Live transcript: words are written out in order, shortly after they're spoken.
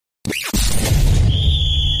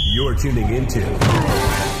You're tuning into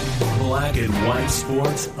Black and White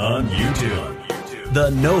Sports on YouTube.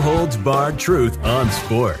 The no-holds-barred truth on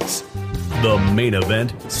sports. The main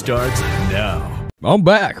event starts now. I'm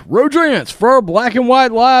back. Rodrance for Black and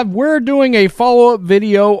White Live. We're doing a follow-up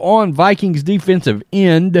video on Vikings defensive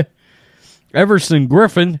end Everson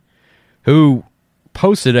Griffen, who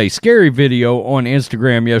posted a scary video on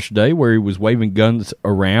Instagram yesterday where he was waving guns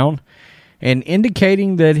around and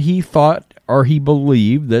indicating that he thought or he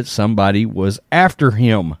believed that somebody was after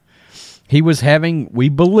him. He was having, we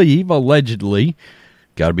believe, allegedly,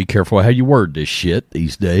 got to be careful how you word this shit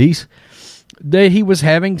these days, that he was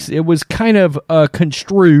having, it was kind of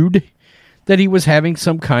construed that he was having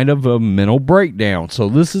some kind of a mental breakdown. So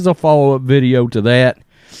this is a follow-up video to that.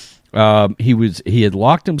 He had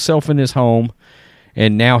locked himself in his home,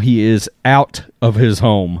 and now he is out of his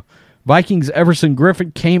home. Vikings Everson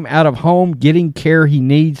Griffen came out of home getting care he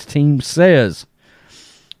needs, team says.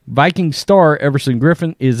 Viking star Everson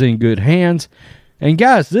Griffen is in good hands. And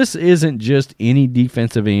guys, this isn't just any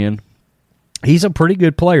defensive end. He's a pretty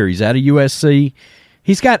good player. He's out of USC.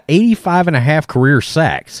 He's got 85.5 career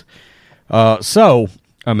sacks. So,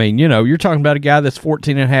 I mean, you know, you're talking about a guy that's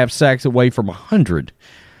 14.5 sacks away from 100.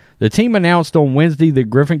 The team announced on Wednesday that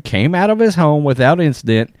Griffen came out of his home without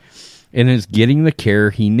incident and is getting the care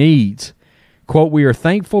he needs. Quote, we are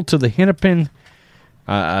thankful to the Hennepin,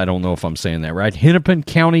 I don't know if I'm saying that right, Hennepin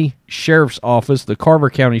County Sheriff's Office, the Carver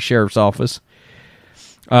County Sheriff's Office,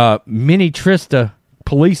 Minnetrista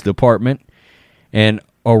Police Department, and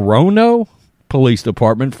Orono Police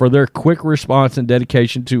Department for their quick response and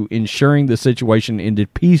dedication to ensuring the situation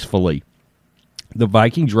ended peacefully. The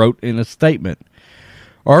Vikings wrote in a statement,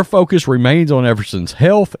 our focus remains on Everson's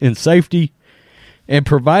health and safety and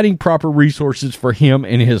providing proper resources for him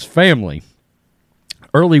and his family.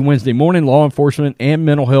 Early Wednesday morning, law enforcement and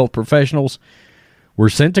mental health professionals were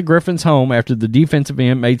sent to Griffen's home after the defensive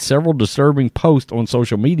end made several disturbing posts on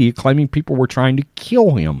social media claiming people were trying to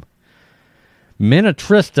kill him.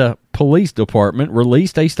 Minnetrista Police Department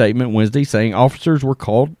released a statement Wednesday saying officers were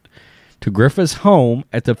called to Griffen's home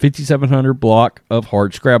at the 5700 block of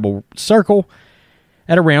Hardscrabble Circle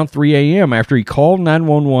at around 3 a.m. after he called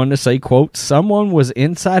 911 to say, quote, someone was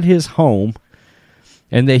inside his home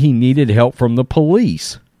and that he needed help from the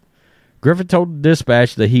police. Griffen told the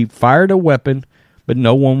dispatch that he fired a weapon, but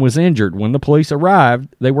no one was injured. When the police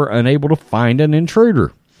arrived, they were unable to find an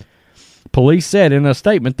intruder. Police said in a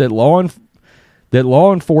statement that law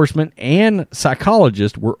enforcement and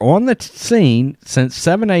psychologists were on the scene since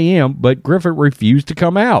 7 a.m., but Griffen refused to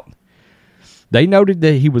come out. They noted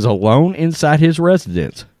that he was alone inside his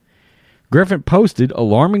residence. Griffen posted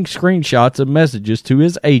alarming screenshots of messages to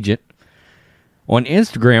his agent on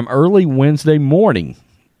Instagram early Wednesday morning.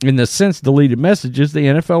 In the since-deleted messages, the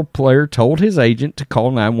NFL player told his agent to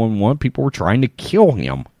call 911. People were trying to kill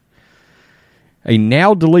him. A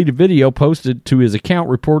now-deleted video posted to his account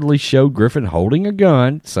reportedly showed Griffen holding a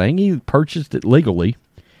gun, saying he purchased it legally.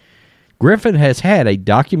 Griffen has had a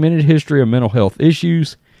documented history of mental health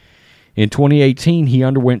issues. In 2018, he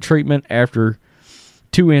underwent treatment after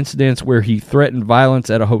 2 incidents where he threatened violence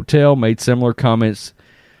at a hotel, made similar comments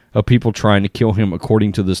of people trying to kill him,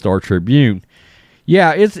 according to the Star Tribune.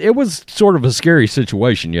 Yeah, it was sort of a scary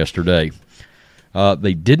situation yesterday.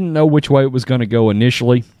 They didn't know which way it was going to go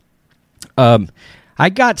initially. I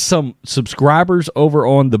got some subscribers over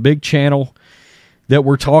on the big channel that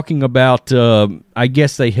were talking about, I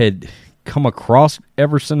guess they had come across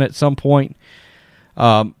Everson at some point.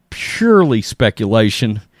 Purely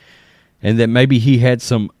speculation, and that maybe he had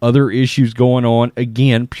some other issues going on.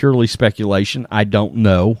 Again, purely speculation. I don't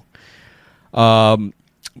know.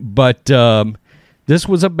 But this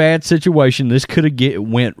was a bad situation. This could have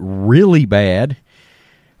went really bad.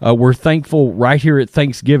 We're thankful right here at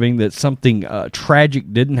Thanksgiving that something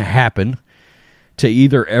tragic didn't happen to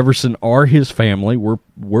either Everson or his family.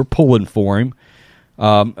 We're pulling for him.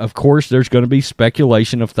 Of course, there's going to be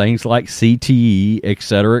speculation of things like CTE, et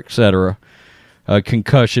cetera,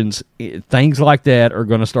 concussions. Things like that are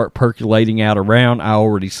going to start percolating out around. I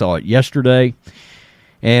already saw it yesterday.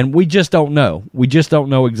 And we just don't know. We just don't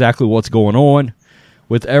know exactly what's going on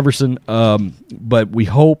with Everson. But we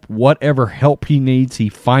hope whatever help he needs, he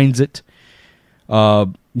finds it.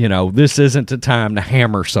 This isn't the time to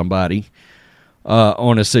hammer somebody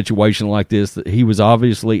on a situation like this. That he was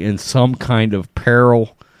obviously in some kind of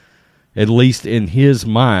peril, at least in his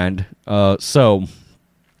mind. So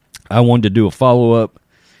I wanted to do a follow-up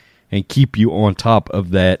and keep you on top of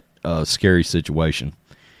that scary situation.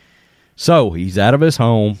 So he's out of his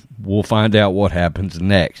home. We'll find out what happens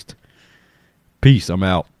next. Peace. I'm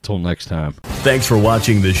out. Till next time. Thanks for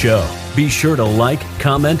watching the show. Be sure to like,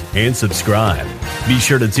 comment, and subscribe. Be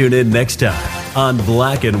sure to tune in next time on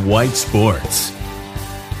Black and White Sports.